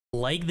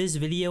Like this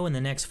video in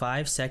the next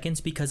 5 seconds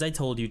because I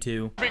told you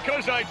to.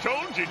 Because I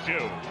told you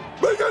to.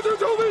 Because you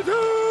told me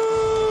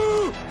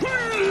to!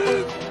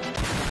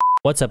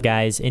 What's up,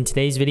 guys? In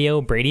today's video,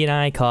 Brady and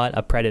I caught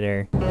a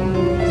predator.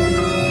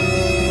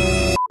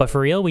 But for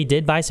real, we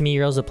did buy some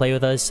e-girls to play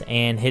with us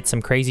and hit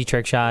some crazy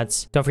trick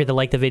shots. Don't forget to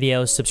like the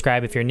video,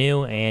 subscribe if you're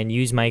new, and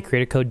use my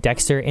creator code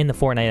Dexter in the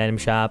Fortnite item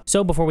shop.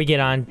 So before we get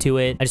on to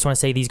it, I just want to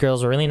say these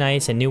girls were really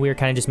nice and knew we were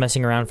kind of just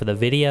messing around for the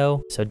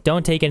video. So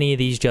don't take any of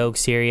these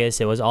jokes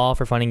serious. It was all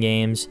for fun and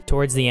games.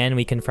 Towards the end,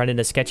 we confronted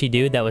a sketchy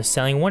dude that was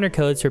selling wonder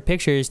codes for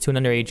pictures to an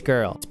underage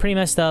girl. It's pretty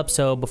messed up,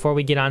 so before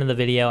we get on to the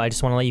video, I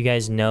just want to let you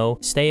guys know,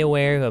 stay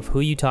aware of who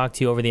you talk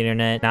to over the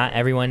internet. Not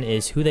everyone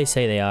is who they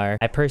say they are.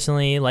 I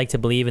personally like to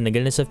believe in the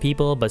goodness of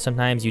people, but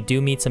sometimes you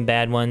do meet some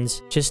bad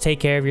ones. Just take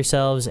care of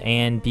yourselves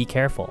and be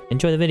careful.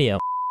 Enjoy the video.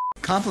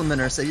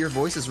 Compliment her, say your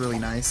voice is really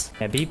nice.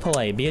 Yeah, be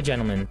polite, be a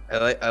gentleman.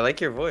 I like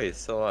your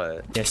voice a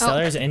lot. Yeah,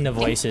 Stellar's into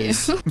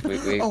voices.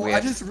 I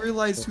just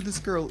realized who this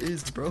girl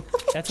is, bro.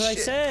 That's what I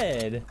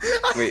said.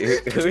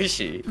 Wait, who is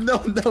she?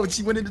 No,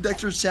 she went into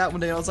Dexter's chat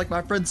one day and I was like,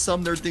 my friend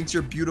Sumner thinks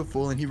you're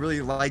beautiful and he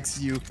really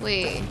likes you.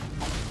 Wait,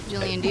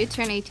 Julian, do you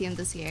turn 18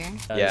 this year?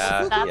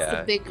 Yeah, That's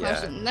the big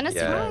question. Then it's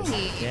fine.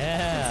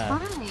 Yeah.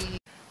 It's fine.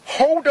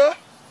 Hold up.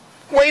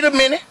 Wait a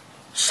minute.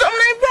 Something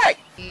ain't right.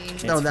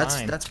 No,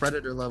 fine. that's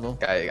predator level.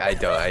 I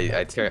don't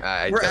We're turn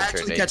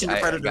actually 18. catching a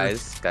predator.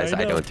 Guys,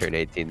 I don't turn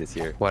 18 this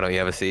year. Why don't you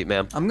have a seat,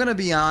 ma'am? I'm gonna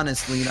be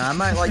honest, Lena. I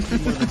might like you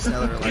more than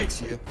Stellar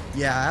likes you.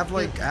 Yeah, I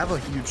have a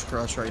huge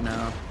crush right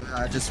now.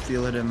 I just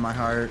feel it in my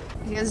heart.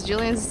 Because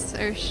Julian's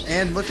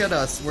And look at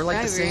us. We're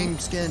like the same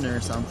skin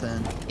or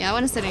something. Yeah, I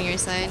want to sit on your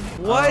side.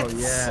 What? Oh,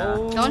 yeah.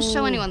 Don't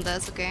show anyone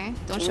this, okay?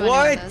 Don't show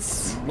anyone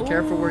this. Be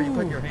careful where you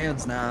put your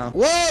hands now.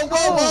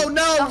 Whoa,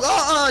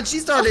 no. She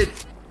started.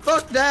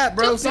 Fuck that,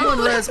 bro. Someone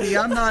res me.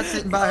 I'm not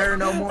sitting by her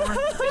no more.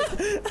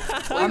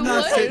 I'm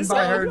not sitting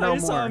by her no I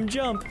saw more. him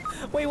jump.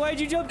 Wait, why'd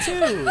you jump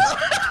too?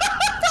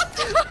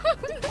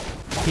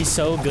 He's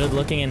so good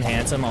looking and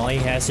handsome. All he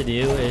has to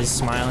do is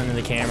smile into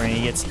the camera and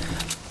he gets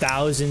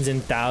thousands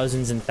and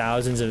thousands and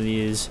thousands of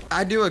views.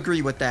 I do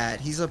agree with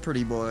that. He's a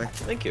pretty boy.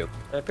 Thank you.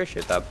 I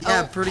appreciate that.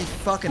 Yeah, pretty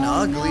fucking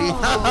ugly.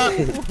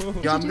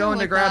 No. Yo, I'm going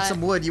to grab that?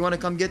 some wood. You want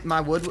to come get my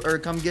wood or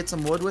come get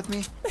some wood with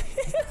me?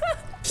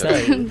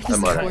 I'm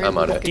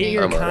on it. Get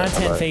your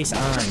content face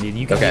on, dude.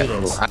 You can do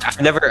this. I've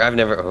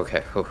never.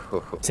 Okay.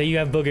 Say you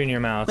have booger in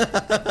your mouth. I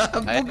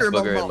have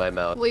booger in my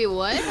mouth. Wait,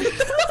 what?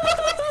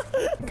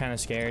 I'm kind of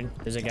scared.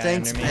 There's a guy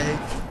Thanks, under me. Meg.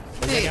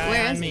 There's Wait, a guy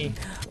where on is me.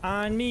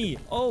 On me.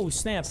 Oh,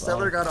 snap.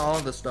 Stellar Oh, got all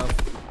of the stuff.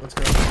 Let's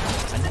go.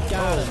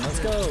 got him. Let's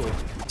go.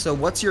 So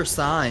what's your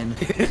sign?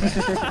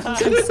 What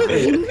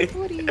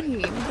do you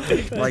mean?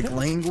 Like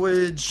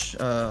language,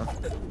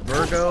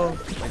 Virgo?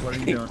 Like what are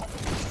you doing?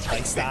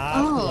 Like stop.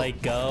 Oh.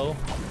 Like go.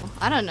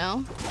 I don't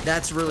know.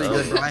 That's really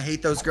good, bro. I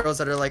hate those girls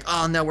that are like,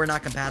 oh no, we're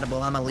not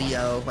compatible. I'm a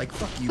Leo. Like,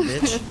 fuck you,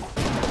 bitch.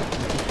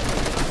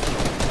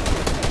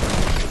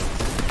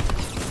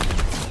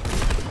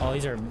 Oh,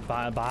 these are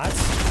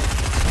bots?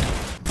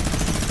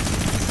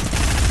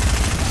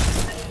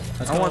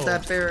 I want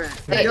that ferret.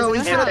 Wait, Yo, is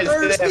he's it gonna not-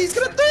 thirst me. He's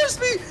gonna thirst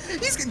me.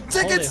 He's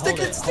gonna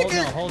stick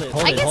it. Hold it.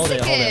 I can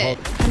stick it.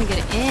 I'm trying to get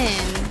it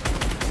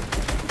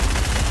in.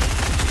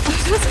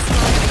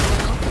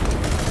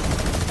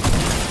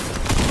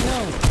 No.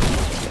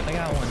 I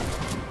got one.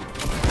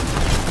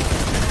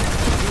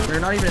 We're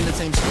not even in the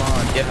same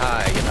spawn. Get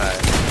high.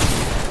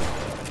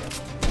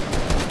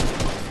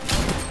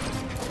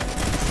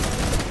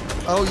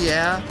 Oh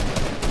yeah.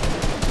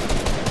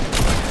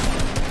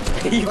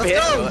 You Let's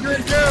go. You're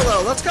in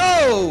parallel. Let's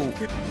go.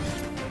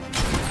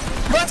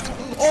 Let's go.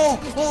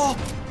 Oh.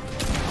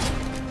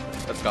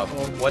 Let's go.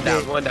 One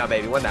down,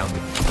 baby. One down.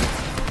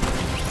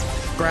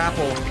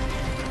 Grapple.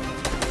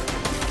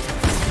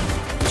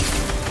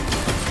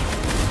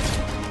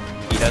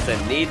 He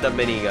doesn't need the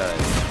minigun.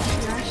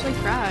 You're actually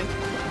cracked.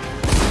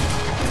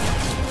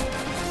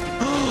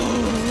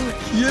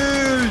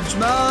 Huge,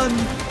 man.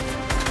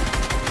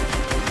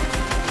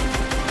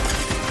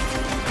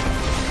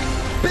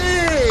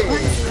 Big.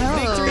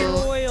 Victory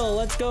Royale.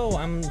 Let's go.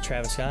 I'm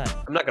Travis Scott.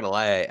 I'm not gonna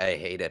lie, I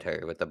hated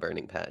her with the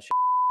burning patch.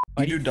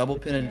 You do double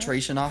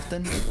penetration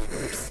often?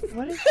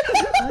 What is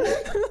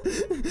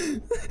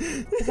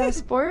that a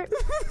sport?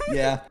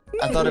 Yeah.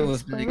 I thought it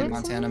was Explain big it in to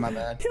Montana, me? my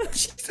bad.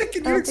 She said,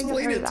 can I you don't think I've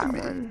explain heard it of to that me?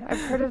 one.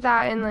 I've heard of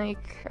that in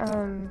like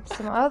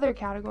some other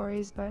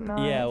categories, but not.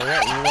 Yeah,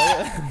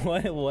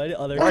 what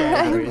other What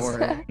categories?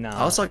 category? No.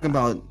 I was talking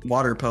about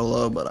water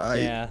polo, but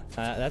Yeah,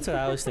 that's what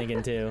I was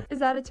thinking too. Is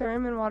that a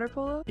term in water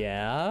polo?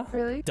 Yeah.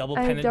 Really? I don't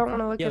I don't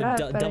want to look it up.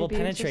 but double I'd be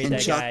penetrate and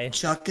that guy.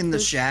 chucking the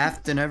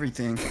shaft and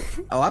everything.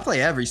 Oh, I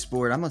play every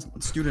sport. I'm a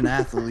student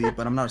athlete,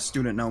 but I'm not a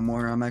student no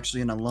more. I'm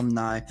actually an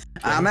alumni.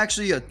 I'm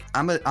actually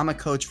I'm a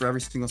coach for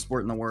every single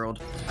sport in the world.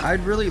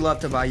 I'd really love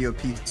to buy you a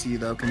PC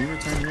though. Can you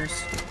return yours?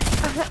 No,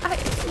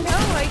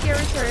 I can't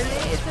return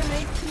it. It's a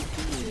nice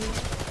PC.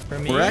 For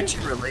me, We're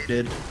actually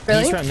related.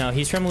 Really?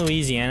 He's from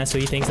Louisiana, so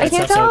he thinks I that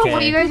can't stuff's tell okay.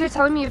 what you guys are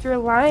telling me if you're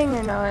lying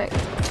or not.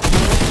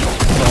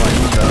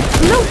 Oh,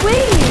 though. No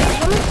way!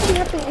 How much do you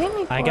have to hit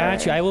me for? I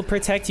got you. I will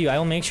protect you. I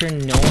will make sure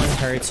no one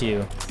hurts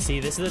you. See,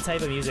 this is the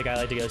type of music I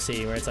like to go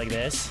see, where it's like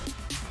this.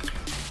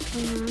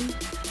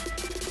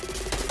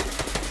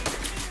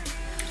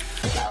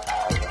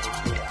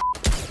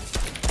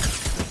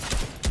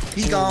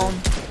 He gone.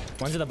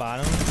 One's at the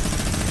bottom.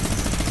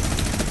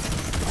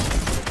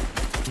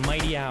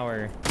 Mighty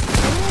hour.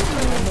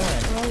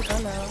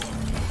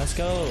 Let's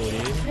go,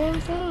 dude.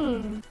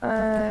 Insane.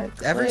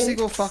 Every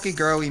single fucking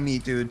girl we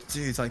meet, dude,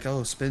 it's like,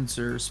 oh,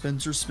 Spencer.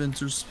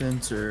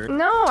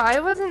 No, I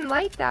wasn't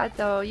like that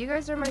though. You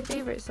guys are my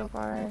favorite so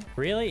far.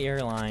 Really?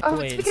 You're lying. Oh,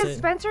 Wait, it's because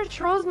Spencer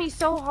trolls me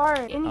so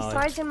hard, and he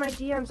slides in my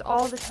DMs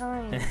all the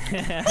time.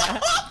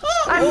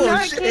 I'm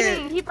not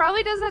kidding. He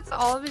probably does that to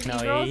all of his No,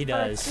 girls, he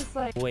but does. it's just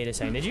like, Wait a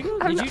second. Did you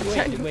I'm not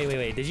trying to-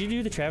 wait. Did you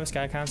do the Travis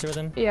Scott concert with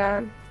him?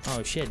 yeah,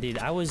 Oh shit, dude.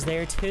 I was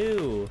there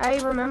too. I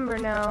remember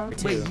now.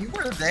 Wait, you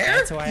were there?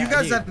 That's why You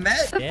guys have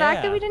met? The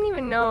fact that we didn't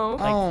even know.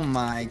 Oh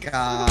my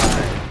god.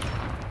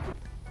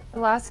 The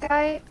last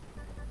guy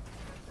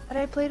that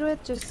I played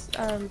with just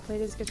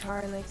played his guitar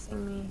and like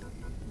sang me.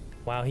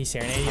 Wow, he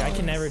serenaded you. I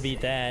can never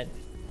beat that.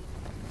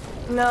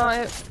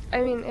 No,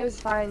 I mean it was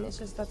fine. It's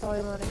just that's all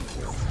I wanted.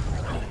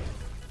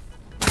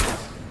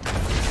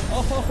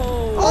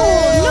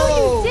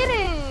 Oh, No, you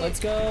didn't. let's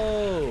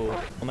go.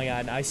 Oh my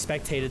god, I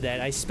spectated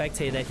that.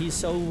 He's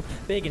so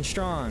big and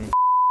strong.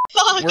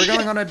 Fuck. We're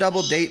going on a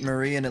double date,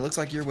 Marie, and it looks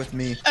like you're with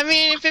me. I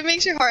mean, if it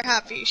makes your heart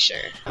happy, sure.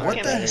 What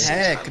Okay, the but-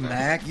 heck,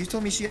 Mac? You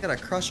told me she had a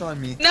crush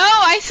on me. No,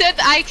 I said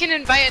I can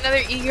invite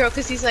another e-girl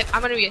because he's like,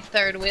 I'm gonna be a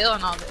third wheel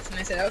and all this. And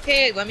I said,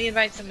 okay, let me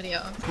invite somebody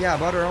else. Yeah,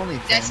 about her only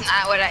That's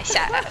not what I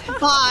said.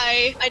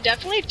 Bye. I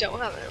definitely don't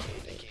have an OnlyFans.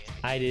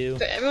 I do.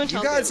 But everyone You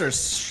tells guys me. are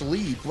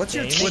sleep. What's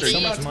your Yeah, you Twitter? make so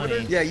You much got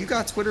Twitter? money. Yeah, you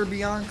got Twitter,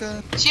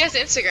 Bianca? She has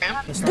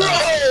Instagram.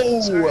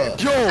 Bro!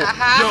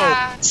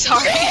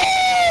 Sorry.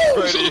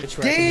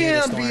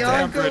 Damn,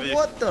 Bianca,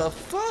 what the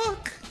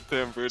fuck?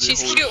 Damn, Brady,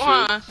 She's holy cute, shit.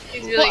 huh?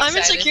 She's really Well, I'm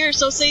excited. insecure,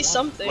 so say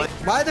something.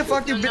 Why the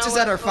fuck do don't know bitches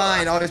that are what-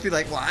 fine always be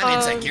like, well, I'm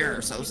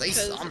insecure, so say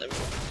because- something?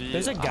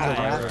 There's a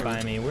guy over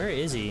by me. Where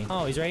is he?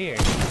 Oh, he's right here.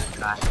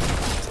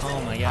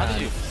 Oh my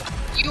god.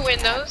 You win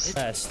those.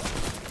 Best.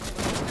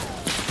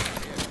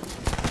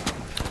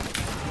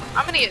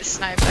 I'm gonna get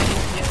sniped. I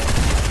can do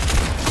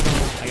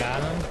I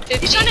got him. it.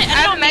 He's trying to I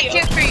have a end on me. med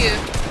kit for you.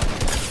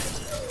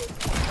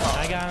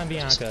 I got him,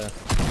 Bianca.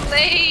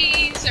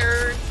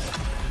 Laser.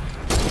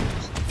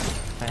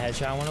 I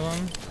headshot one of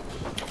them.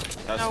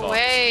 That's No fine.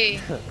 way.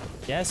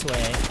 Yes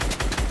way.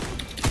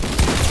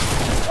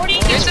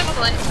 There's a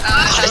flint.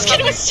 This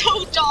kid was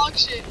so dog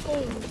shit.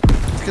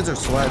 These kids are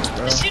sweats,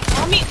 bro. This kid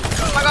on me.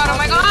 Oh my god, oh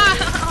my god.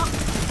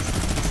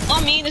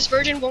 On me, this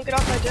virgin won't get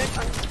off my dick.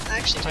 I'm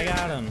actually I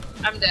got him.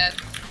 I'm dead.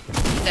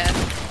 I'm dead.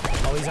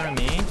 Oh, he's on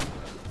me.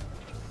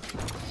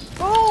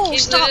 Oh,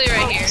 He's stop.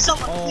 literally right here.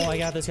 Someone, Oh, I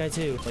got this guy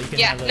too. Well, you can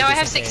Yeah, have the no, I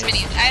have distance 6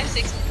 phase. minis. I have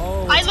 6.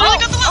 Oh, I literally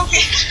got the one.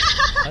 Okay.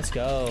 let's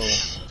go.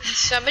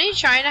 Somebody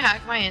trying to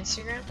hack my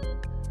Instagram?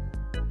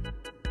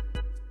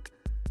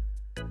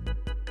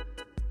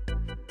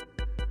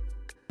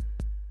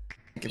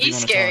 If you He's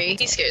wanna scary. talk.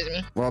 He scares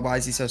me. Well, why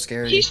is he so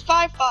scary? He's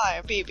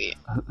 5'5", baby.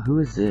 Who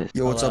is this?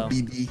 Yo, what's Hello. up,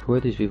 BB? Who are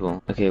these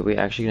people? Okay, we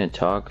actually gonna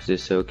talk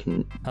just so can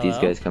these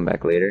Hello? guys come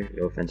back later?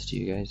 No offense to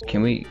you guys.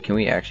 Can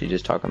we actually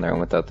just talk on their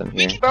own without them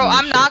here? Bro,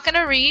 I'm Shit. not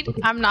gonna read.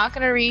 I'm not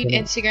gonna read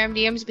Instagram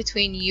DMs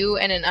between you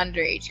and an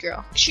underage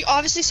girl. She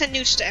obviously sent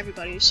nudes to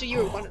everybody, so you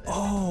were one of them.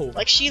 Oh.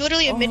 Like, she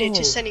literally admitted Oh.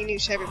 to sending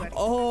nudes to everybody.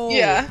 Oh.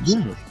 Yeah.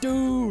 Yeah,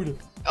 Dude.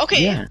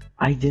 Okay. yeah.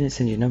 I didn't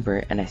send you a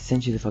number, and I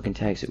sent you the fucking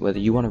text. Whether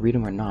you want to read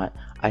them or not,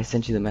 I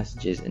sent you the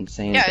messages and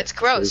saying. Yeah, that it's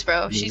gross,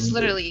 bro. there's She's numbers.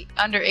 literally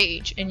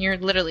underage, and you're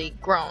literally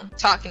grown,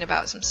 talking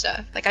about some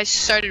stuff. Like, I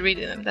started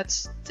reading them.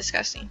 That's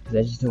disgusting.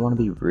 I just didn't want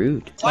to be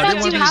rude. Why I didn't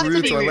don't want you to have be to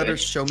rude, be so I let her rude?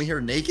 show me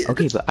her naked.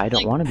 Okay, but I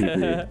don't want to be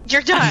rude.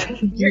 You're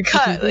done. You're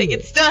cut. Like,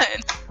 it's done.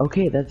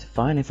 Okay, that's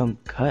fine if I'm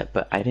cut,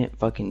 but I didn't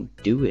fucking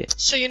do it.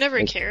 So you never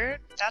Like- cared?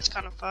 That's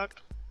kind of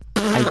fucked.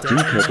 I do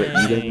care, but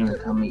you guys gonna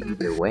tell me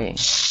either way.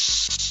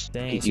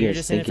 Dang, so You you're guys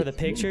just in it think for the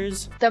it's-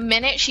 pictures? The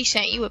minute she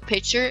sent you a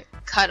picture,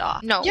 cut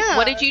off. No, Yeah.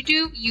 what did you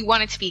do? You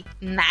wanted to be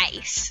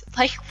nice.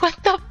 Like, what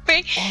the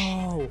frick?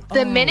 Oh.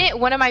 The minute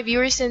one of my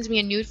viewers sends me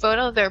a nude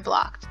photo, they're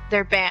blocked.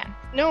 They're banned.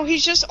 No,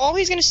 he's just, all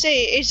he's gonna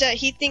say is that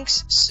he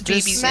thinks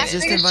BB's Just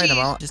in it. invite him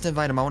out. Just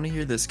invite him. I want to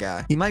hear this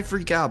guy. He might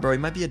freak out, bro. He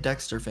might be a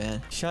Dexter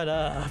fan. Shut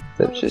up.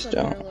 That's just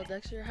don't. Hello,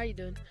 Dexter. How you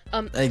doing?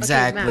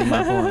 Exactly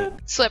my point.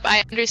 Slip,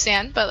 I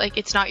understand, but like,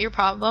 it's not your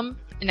problem.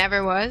 It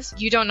never was.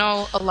 You don't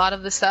know a lot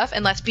of the stuff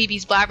unless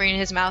BB's blabbering in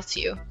his mouth to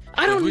you.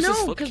 I don't Who's this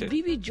know, foot because kid?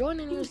 BB joined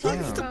and he was talking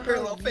He's the about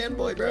parallel how-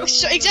 fanboy, bro.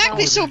 So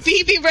exactly, so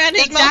BB ran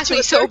his mouth to Exactly,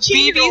 a so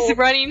 13-year-old. BB's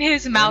running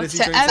his mouth is he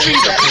to trying to say?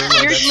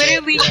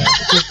 everybody. You're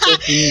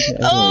That's it. literally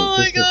Oh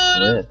my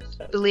God.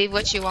 believe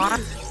what you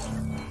want.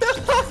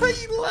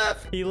 He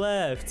left. He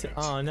left.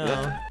 Oh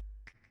no.